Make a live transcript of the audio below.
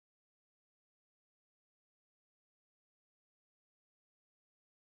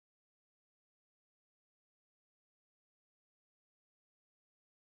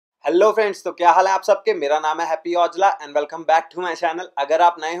Hello friends, तो क्या हाल है आप सबके। मेरा नाम है happy Aujla and welcome back to my channel. अगर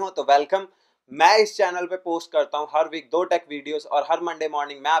आप नए हो तो वेलकम। मैं इस चैनल पे पोस्ट करता हूँ हर वीक 2 टेक वीडियोस और हर मंडे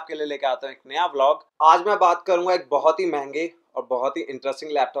मॉर्निंग मैं आपके लिए लेके आता हूँ एक नया व्लॉग। आज मैं बात करूंगा एक बहुत ही महंगे और बहुत ही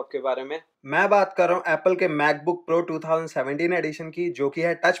इंटरेस्टिंग लैपटॉप के बारे में। मैं बात कर रहा हूँ एप्पल के मैकबुक प्रो 2017 एडिशन की, जो कि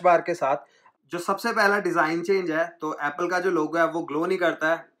है टच बार के साथ। जो सबसे पहला डिजाइन चेंज है, तो एप्पल का जो लोगो है वो ग्लो नहीं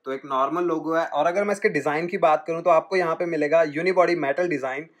करता है, तो एक नॉर्मल लोगो है। और अगर मैं इसके डिजाइन की बात करूं तो आपको यहाँ पे मिलेगा यूनिबॉडी मेटल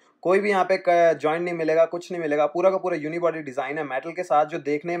डिजाइन। कोई भी यहाँ पे जॉइंट नहीं मिलेगा, कुछ नहीं मिलेगा, पूरा का पूरा यूनिबॉडी डिजाइन है मेटल के साथ, जो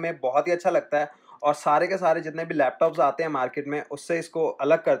देखने में बहुत ही अच्छा लगता है और सारे के सारे जितने भी लैपटॉप्स आते हैं मार्केट में उससे इसको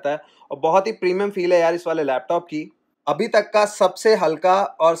अलग करता है। और बहुत ही प्रीमियम फील है यार इस वाले लैपटॉप की। अभी तक का सबसे हल्का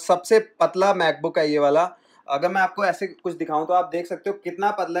और सबसे पतला मैकबुक है ये वाला। अगर मैं आपको ऐसे कुछ दिखाऊं तो आप देख सकते हो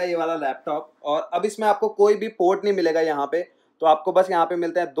कितना पतला है ये वाला लैपटॉप। और अब इसमें आपको कोई भी पोर्ट नहीं मिलेगा यहाँ पे, तो आपको बस यहाँ पे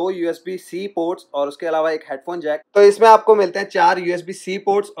मिलते हैं 2 USB-C पोर्ट्स और उसके अलावा एक हेडफोन जैक। तो इसमें आपको मिलते हैं 4 USB-C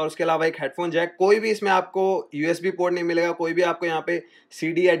पोर्ट्स और उसके अलावा एक हेडफोन जैक। कोई भी इसमें आपको USB पोर्ट नहीं मिलेगा, कोई भी आपको यहाँ पे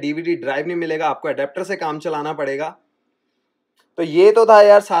CD या DVD ड्राइव नहीं मिलेगा, आपको अडेप्टर से काम चलाना पड़ेगा। तो ये तो था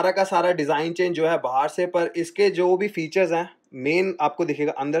यार सारा का सारा डिजाइन चेंज जो है बाहर से, पर इसके जो भी फीचर्स हैं मेन आपको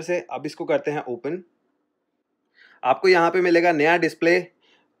दिखेगा अंदर से। अब इसको करते हैं ओपन। आपको यहाँ पे मिलेगा नया डिस्प्ले,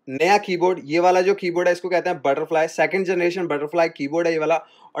 नया कीबोर्ड। ये वाला जो कीबोर्ड है इसको कहते हैं butterfly, second generation butterfly keyboard है ये वाला।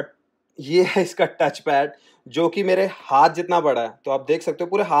 और ये है इसका टच पैड, जो कि मेरे हाथ जितना बड़ा है। तो आप देख सकते हो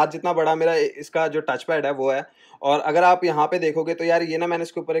पूरे हाथ जितना बड़ा मेरा इसका जो टच पैड है वो है। और अगर आप यहाँ पे देखोगे तो यार ये ना मैंने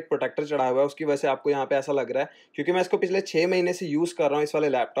इसके ऊपर एक प्रोटेक्टर चढ़ाया हुआ है, उसकी वजह से आपको यहाँ पे ऐसा लग रहा है, क्योंकि मैं इसको पिछले 6 महीने से यूज़ कर रहा हूँ इस वाले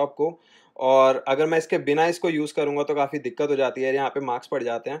लैपटॉप को। और अगर मैं इसके बिना इसको यूज़ करूँगा तो काफ़ी दिक्कत हो जाती है, यहाँ पे मार्क्स पड़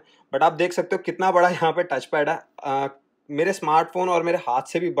जाते हैं। बट आप देख सकते हो कितना बड़ा यहाँ पे टच पैड है। मेरे स्मार्टफोन और मेरे हाथ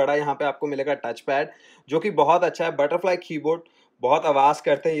से भी बड़ा यहाँ पे आपको मिलेगा टच पैड, जो कि बहुत अच्छा है। बटरफ्लाई कीबोर्ड बहुत आवाज़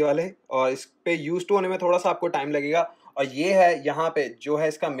करते हैं ये वाले, और इस पे यूज टू होने में थोड़ा सा आपको टाइम लगेगा। और ये है यहाँ पे जो है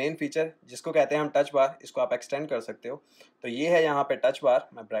इसका मेन फीचर, जिसको कहते हैं हम टच बार। इसको आप एक्सटेंड कर सकते हो। तो ये है यहाँ पे टच बार।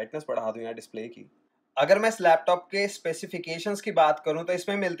 मैं ब्राइटनेस बढ़ा दूँ यहाँ डिस्प्ले की। अगर मैं इस लैपटॉप के स्पेसिफिकेशंस की बात करूं तो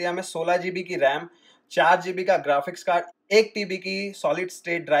इसमें मिलती है हमें 16 GB की रैम, 4 GB का ग्राफिक्स कार्ड, 1 TB की सॉलिड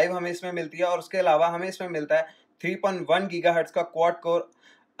स्टेट ड्राइव हमें इसमें मिलती है। और उसके अलावा हमें इसमें मिलता है 3.1 GHz का quad core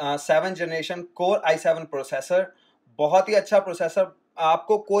 7th generation core i7 processor. बहुत ही अच्छा प्रोसेसर।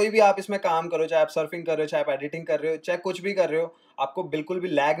 आपको कोई भी आप इसमें काम करो, चाहे आप सर्फिंग कर रहे हो, चाहे आप एडिटिंग कर रहे हो, चाहे कुछ भी कर रहे हो, आपको बिल्कुल भी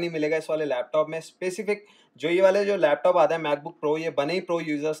लैग नहीं मिलेगा इस वाले लैपटॉप में। स्पेसिफिक जो ये वाले जो लैपटॉप आते हैं मैकबुक प्रो, ये बने ही प्रो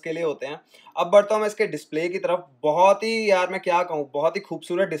यूजर्स के लिए होते हैं। अब बढ़ता हूँ मैं इसके डिस्प्ले की तरफ। बहुत ही यार मैं क्या कहूँ, बहुत ही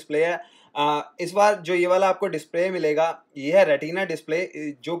खूबसूरत डिस्प्ले है। इस बार जो ये वाला आपको डिस्प्ले मिलेगा ये है रेटिना डिस्प्ले,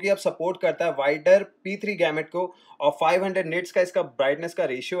 जो कि अब सपोर्ट करता है वाइडर P3 गैमेट को। और 500 निट्स का इसका ब्राइटनेस का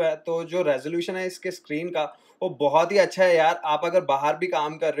रेशियो है। तो जो रेजोल्यूशन है इसके स्क्रीन का वो बहुत ही अच्छा है यार। आप अगर बाहर भी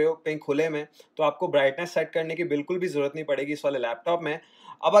काम कर रहे हो कहीं खुले में, तो आपको ब्राइटनेस सेट करने की बिल्कुल भी जरूरत नहीं पड़ेगी इस वाले लैपटॉप में।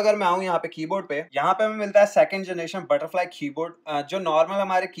 अब अगर मैं आऊँ यहाँ पे कीबोर्ड पे, यहाँ पे हमें मिलता है 2nd जनरेशन बटरफ्लाई कीबोर्ड। जो नॉर्मल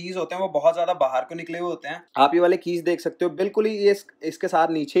हमारे कीज होते हैं वो बहुत ज्यादा बाहर को निकले हुए होते हैं। आप ये वाले कीज देख सकते हो बिल्कुल ही ये इसके साथ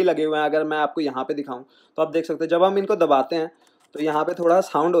नीचे ही लगे हुए हैं। अगर मैं आपको यहाँ पे दिखाऊं तो आप देख सकते हो जब हम इनको दबाते हैं तो यहाँ पे थोड़ा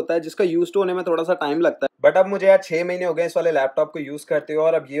साउंड होता है, जिसका यूज टू होने में थोड़ा सा टाइम लगता है। बट अब मुझे यार 6 महीने हो गए इस वाले लैपटॉप को यूज करते हुए,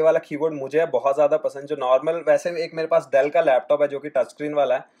 और अब ये वाला कीबोर्ड मुझे बहुत ज्यादा पसंद। जो नॉर्मल वैसे एक मेरे पास डेल का लैपटॉप है जो कि टच स्क्रीन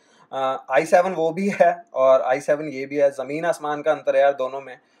वाला है, i7 वो भी है और i7 ये भी है। ज़मीन आसमान का अंतर है यार दोनों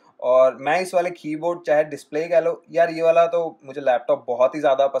में। और मैं इस वाले कीबोर्ड चाहे डिस्प्ले कह लो यार, ये वाला तो मुझे लैपटॉप बहुत ही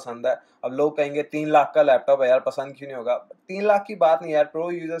ज़्यादा पसंद है। अब लोग कहेंगे 3 लाख का लैपटॉप है यार, पसंद क्यों नहीं होगा। 3 लाख की बात नहीं यार, प्रो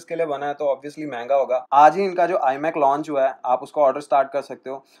यूजर्स के लिए बना है तो ऑब्वियसली महंगा होगा। आज ही इनका जो iMac लॉन्च हुआ है, आप उसको ऑर्डर स्टार्ट कर सकते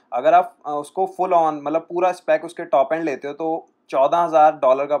हो। अगर आप उसको फुल ऑन मतलब पूरा स्पेक उसके टॉप एंड लेते हो तो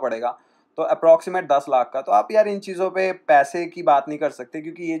 $14,000 का पड़ेगा, तो अप्रॉक्सीमेट 10 लाख का। तो आप यार इन चीज़ों पे पैसे की बात नहीं कर सकते,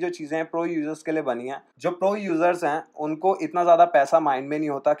 क्योंकि ये जो चीज़ें प्रो यूजर्स के लिए बनी हैं। जो प्रो यूजर्स हैं उनको इतना ज़्यादा पैसा माइंड में नहीं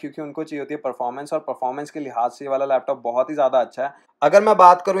होता, क्योंकि उनको चाहिए होती है परफॉर्मेंस, और परफॉर्मेंस के लिहाज से ये वाला लैपटॉप बहुत ही ज़्यादा अच्छा है। अगर मैं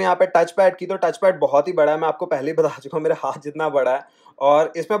बात करूँ यहाँ पे टच पैड की, तो टच पैड बहुत ही बड़ा है। मैं आपको पहले ही बता चुका हूँ मेरे हाथ जितना बड़ा है।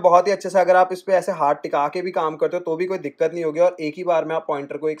 और इसमें बहुत ही अच्छे से अगर आप इस पर ऐसे हाथ टिका के भी काम करते हो तो भी कोई दिक्कत नहीं होगी, और एक ही बार में आप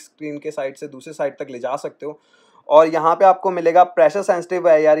पॉइंटर को एक स्क्रीन के साइड से दूसरे साइड तक ले जा सकते हो। और यहाँ पे आपको मिलेगा प्रेशर सेंसिटिव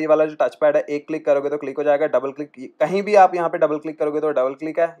है यार ये वाला जो टच पैड है। एक क्लिक करोगे तो क्लिक हो जाएगा, डबल क्लिक कहीं भी आप यहाँ पे डबल क्लिक करोगे तो डबल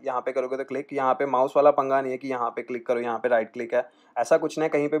क्लिक है, यहाँ पे करोगे तो क्लिक। यहाँ पे माउस वाला पंगा नहीं है कि यहाँ पे क्लिक करो यहाँ पे राइट क्लिक है, ऐसा कुछ नहीं।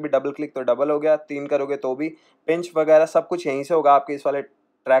 कहीं पे भी डबल क्लिक तो डबल हो गया, 3 करोगे तो भी। पिंच वगैरह सब कुछ यहीं से होगा आपके इस वाले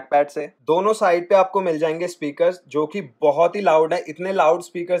ट्रैक पैड से। दोनों साइड पे आपको मिल जाएंगे स्पीकर्स, जो कि बहुत ही लाउड है। इतने लाउड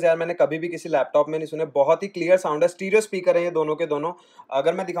स्पीकर्स यार मैंने कभी भी किसी लैपटॉप में नहीं सुने। बहुत ही क्लियर साउंड है, स्टीरियो स्पीकर है ये दोनों के दोनों।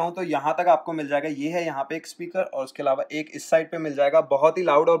 अगर मैं दिखाऊं तो यहाँ तक आपको मिल जाएगा, ये है यहाँ पे एक स्पीकर, और उसके अलावा एक इस साइड पे मिल जाएगा। बहुत ही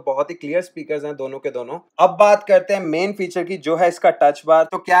लाउड और बहुत ही क्लियर स्पीकर्स हैं दोनों के दोनों। अब बात करते हैं मेन फीचर की, जो है इसका टच बार।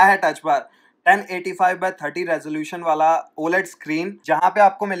 तो क्या है टच बार? 1085 बाय 30 रेजोल्यूशन वाला ओलेड स्क्रीन, जहां पे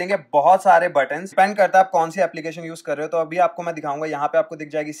आपको मिलेंगे बहुत सारे बटन। डिपेंड करता है आप कौन सी एप्लीकेशन यूज कर रहे हो। तो अभी आपको मैं दिखाऊंगा, यहाँ पे आपको दिख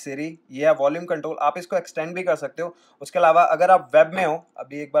जाएगी सिरी, ये है वॉल्यूम कंट्रोल, आप इसको एक्सटेंड भी कर सकते हो। उसके अलावा अगर आप वेब में हो,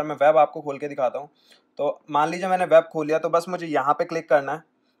 अभी एक बार मैं वेब आपको खोल के दिखाता हूँ। तो मान लीजिए मैंने वेब खोल लिया, तो बस मुझे यहाँ पे क्लिक करना है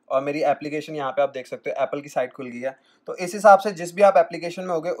और मेरी एप्लीकेशन यहाँ पे आप देख सकते हो एप्पल की साइट खुल गई है। तो इस हिसाब से जिस भी आप एप्लीकेशन में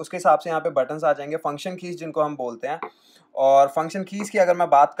होगे उसके हिसाब से यहाँ पे बटन्स आ जाएंगे, फंक्शन कीज जिनको हम बोलते हैं। और फंक्शन कीज की अगर मैं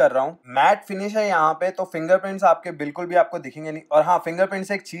बात कर रहा हूँ, मैट फिनिश है यहाँ पे, तो फिंगरप्रिंट्स आपके बिल्कुल भी आपको दिखेंगे नहीं। और हाँ, फिंगरप्रिंट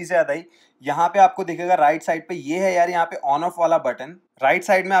से एक चीज याद आई, यहाँ पे आपको दिखेगा राइट साइड पे, ये है यार यहाँ पे ऑन ऑफ वाला बटन। राइट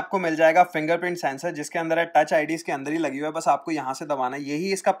साइड में आपको मिल जाएगा फिंगरप्रिंट सेंसर, जिसके अंदर है टच आईडी, इसके अंदर ही लगी हुई है, बस आपको यहाँ से दबाना है,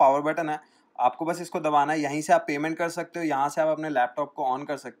 यही इसका पावर बटन है। आपको बस इसको दबाना है, यहीं से आप पेमेंट कर सकते हो, यहाँ से आप अपने लैपटॉप को ऑन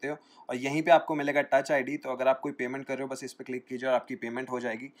कर सकते हो और यहीं पे आपको मिलेगा टच आईडी। तो अगर आप कोई पेमेंट कर रहे हो बस इस पे क्लिक कीजिए और आपकी पेमेंट हो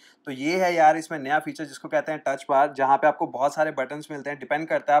जाएगी। तो ये है यार इसमें नया फीचर जिसको कहते हैं टच बार, जहाँ पे आपको बहुत सारे बटन्स मिलते हैं। डिपेंड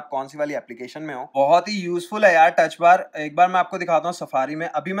करता है आप कौन सी वाली एप्लीकेशन में हो। बहुत ही यूजफुल है यार टच बार। एक बार मैं आपको दिखाता हूँ सफारी में।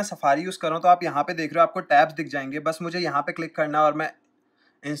 अभी मैं सफारी यूज कर रहा हूँ, तो आप यहाँ पे देख रहे हो आपको टैब्स दिख जाएंगे, बस मुझे यहाँ पे क्लिक करना है और मैं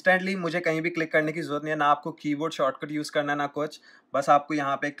इंस्टेंटली, मुझे कहीं भी क्लिक करने की जरूरत नहीं है, ना आपको कीबोर्ड शॉर्टकट यूज करना है ना कुछ, बस आपको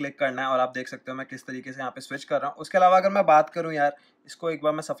यहाँ पे क्लिक करना है और आप देख सकते हो मैं किस तरीके से यहाँ पे स्विच कर रहा हूँ। उसके अलावा अगर मैं बात करूँ यार, इसको एक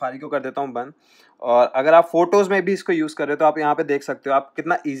बार मैं सफारी को कर देता हूँ बंद, और अगर आप फोटोज में भी इसको यूज कर रहे हो तो आप यहाँ पे देख सकते हो आप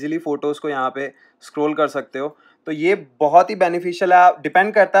कितना इजीली फोटोज को यहाँ पे स्क्रॉल कर सकते हो। तो ये बहुत ही बेनिफिशियल है। आप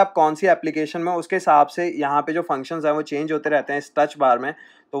डिपेंड करता है आप कौन सी एप्लीकेशन में, उसके हिसाब से यहाँ पे जो फंक्शंस हैं वो चेंज होते रहते हैं इस टच बार में।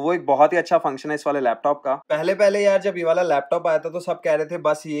 तो वो एक बहुत ही अच्छा फंक्शन है इस वाले लैपटॉप का। पहले पहले यार जब ये वाला लैपटॉप आया था तो सब कह रहे थे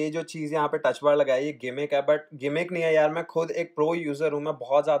बस ये जो चीज़ यहाँ पे टच बार लगाई ये गिमिक है, बट गिमिक नहीं है यार। मैं खुद एक प्रो यूज़र हूँ, मैं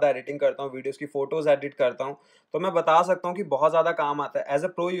बहुत ज़्यादा एडिटिंग करता हूँ, वीडियोस की फोटोज़ एडिट करता हूँ, तो मैं बता सकता हूँ कि बहुत ज़्यादा काम आता है। एज ए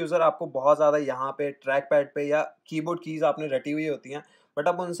प्रो यूज़र आपको बहुत ज़्यादा यहाँ पे ट्रैक पैड पे या कीबोर्ड कीज़ आपने रटी हुई होती हैं, बट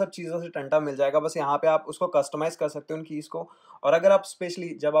अब उन सब चीज़ों से टंटा मिल जाएगा। बस यहाँ पे आप उसको कस्टमाइज़ कर सकते हो उन कीज़ को। और अगर आप स्पेशली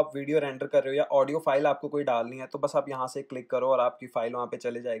जब आप वीडियो रेंडर कर रहे हो या ऑडियो फाइल आपको कोई डालनी है, तो बस आप यहाँ से क्लिक करो और आपकी फाइल वहाँ पे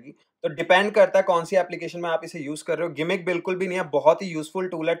चले जाएगी। तो डिपेंड करता है कौन सी एप्लीकेशन में आप इसे यूज़ कर रहे हो। गिमिक बिल्कुल भी नहीं है, बहुत ही यूजफुल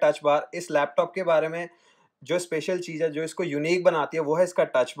टूल है टच बार। इस लैपटॉप के बारे में जो स्पेशल चीज़ है, जो इसको यूनिक बनाती है, वो है इसका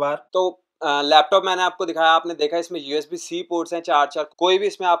टच बार। तो लैपटॉप मैंने आपको दिखाया, आपने देखा इसमें यूएसबी सी पोर्ट्स हैं चार चार, कोई भी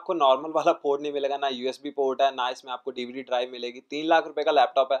इसमें आपको नॉर्मल वाला पोर्ट नहीं मिलेगा, ना यूएसबी पोर्ट है, ना इसमें आपको डीवीडी ड्राइव मिलेगी। 3 लाख रुपए का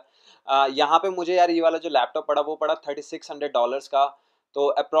लैपटॉप है। यहाँ पे मुझे यार ये वाला जो लैपटॉप पड़ा वो पड़ा $3600 का। तो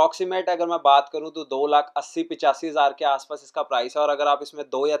अप्रॉक्सीमेट अगर मैं बात करूँ तो 2,80,85,000 के आसपास इसका प्राइस है। और अगर आप इसमें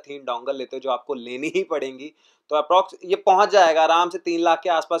 2 या 3 डोंगल लेते हो जो आपको लेनी ही पड़ेंगी, तो अप्रॉक्स ये पहुंच जाएगा आराम से 3 लाख के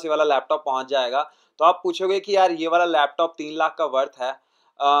आसपास, ये वाला लैपटॉप पहुंच जाएगा। तो आप पूछोगे कि यार ये वाला लैपटॉप 3 लाख का वर्थ है?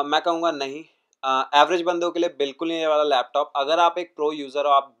 मैं कहूँगा नहीं। एवरेज बंदों के लिए बिल्कुल नहीं ये वाला लैपटॉप। अगर आप एक प्रो यूज़र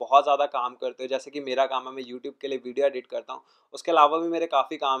हो, आप बहुत ज़्यादा काम करते हो, जैसे कि मेरा काम है, मैं यूट्यूब के लिए वीडियो एडिट करता हूँ, उसके अलावा भी मेरे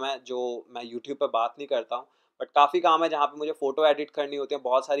काफ़ी काम है जो मैं यूट्यूब पे बात नहीं करता हूँ, बट काफ़ी काम है जहाँ पे मुझे फ़ोटो एडिट करनी होती है,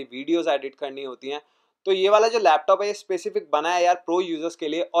 बहुत सारी वीडियोज़ एडिट करनी होती हैं। तो ये वाला जो लैपटॉप है ये स्पेसिफिक बना है यार प्रो यूज़र्स के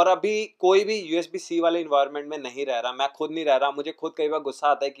लिए। और अभी कोई भी यूएसबी सी वाले इन्वायरमेंट में नहीं रह रहा, मैं खुद नहीं रह रहा। मुझे खुद कई बार गुस्सा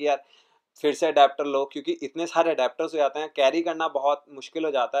आता है कि यार फिर से अडेप्टर लो, क्योंकि इतने सारे अडेप्टर्स हो जाते हैं, कैरी करना बहुत मुश्किल हो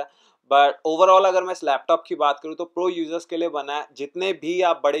जाता है। बट ओवरऑल अगर मैं इस लैपटॉप की बात करूँ तो प्रो यूजर्स के लिए बना है। जितने भी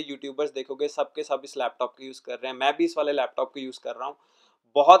आप बड़े यूट्यूबर्स देखोगे सबके सब इस लैपटॉप को यूज़ कर रहे हैं, मैं भी इस वाले लैपटॉप को यूज़ कर रहा हूँ।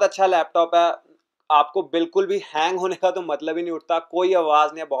 बहुत अच्छा लैपटॉप है। आपको बिल्कुल भी हैंग होने का तो मतलब ही नहीं उठता, कोई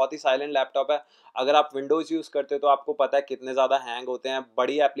आवाज़ नहीं है, बहुत ही साइलेंट लैपटॉप है। अगर आप विंडोज़ यूज़ करते हो तो आपको पता है कितने ज़्यादा हैंग होते हैं।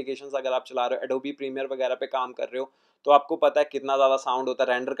 बड़ी एप्लीकेशंस अगर आप चला रहे हो, एडोबी प्रीमियर वगैरह पे काम कर रहे हो, तो आपको पता है कितना ज़्यादा साउंड होता है,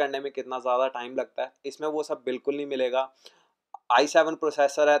 रेंडर करने में कितना ज़्यादा टाइम लगता है। इसमें वो सब बिल्कुल नहीं मिलेगा। i7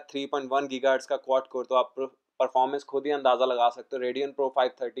 प्रोसेसर है, 3.1 गीगाहर्ट्ज़ का क्वाड कोर, तो आप परफॉर्मेंस खुद ही अंदाज़ा लगा सकते हो। Radian pro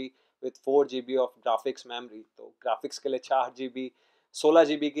 530 with 4 GB of graphics memory, तो ग्राफिक्स के लिए 4 GB, 16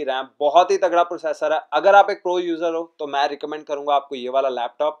 GB की रैम, बहुत ही तगड़ा प्रोसेसर है। अगर आप एक प्रो यूज़र हो तो मैं रिकमेंड करूँगा आपको ये वाला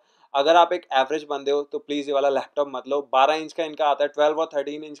लैपटॉप। अगर आप एक एवरेज बंदे हो तो प्लीज़ ये वाला लैपटॉप मत लो। 12 इंच का इनका आता है, 12 और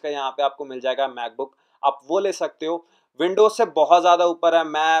 13 इंच का यहाँ पे आपको मिल जाएगा मैकबुक, आप वो ले सकते हो। विंडोज़ से बहुत ज़्यादा ऊपर है।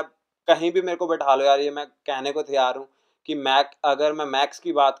 मैं कहीं भी मेरे को बैठा लो यार, ये मैं कहने को तैयार हूँ कि मैक, अगर मैं मैक्स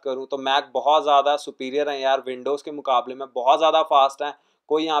की बात करूँ तो मैक बहुत ज़्यादा सुपीरियर है यार, विंडोज़ के मुकाबले में बहुत ज़्यादा फास्ट है।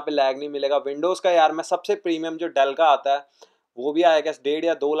 कोई यहाँ पे लैग नहीं मिलेगा विंडोज़ का। यार मैं सबसे प्रीमियम जो डेल का आता है वो भी आएगा 1.5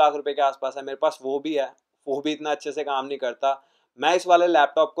 या 2 लाख रुपए के आसपास है मेरे पास, वो भी है, वो भी इतना अच्छे से काम नहीं करता। मैं इस वाले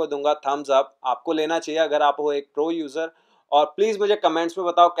लैपटॉप को दूंगा थम्स अप, आपको लेना चाहिए अगर आप हो एक प्रो यूज़र। और प्लीज़ मुझे कमेंट्स में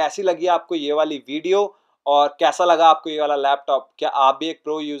बताओ कैसी लगी आपको ये वाली वीडियो और कैसा लगा आपको ये वाला लैपटॉप। क्या आप भी एक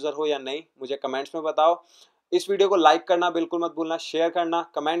प्रो यूज़र हो या नहीं, मुझे कमेंट्स में बताओ। इस वीडियो को लाइक करना बिल्कुल मत भूलना, शेयर करना,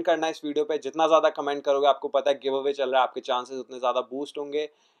 कमेंट करना इस वीडियो पे। जितना ज़्यादा कमेंट करोगे, आपको पता है गिव अवे चल रहा है, आपके चांसेस उतने ज़्यादा बूस्ट होंगे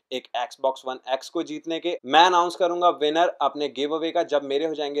एक Xbox One X को जीतने के। मैं अनाउंस करूंगा विनर अपने गिव अवे का जब मेरे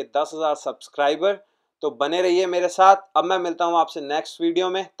हो जाएंगे 10,000 सब्सक्राइबर। तो बने रहिए मेरे साथ। अब मैं मिलता हूँ आपसे नेक्स्ट वीडियो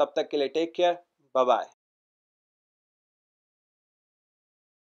में, तब तक के लिए टेक केयर, बाय बाय।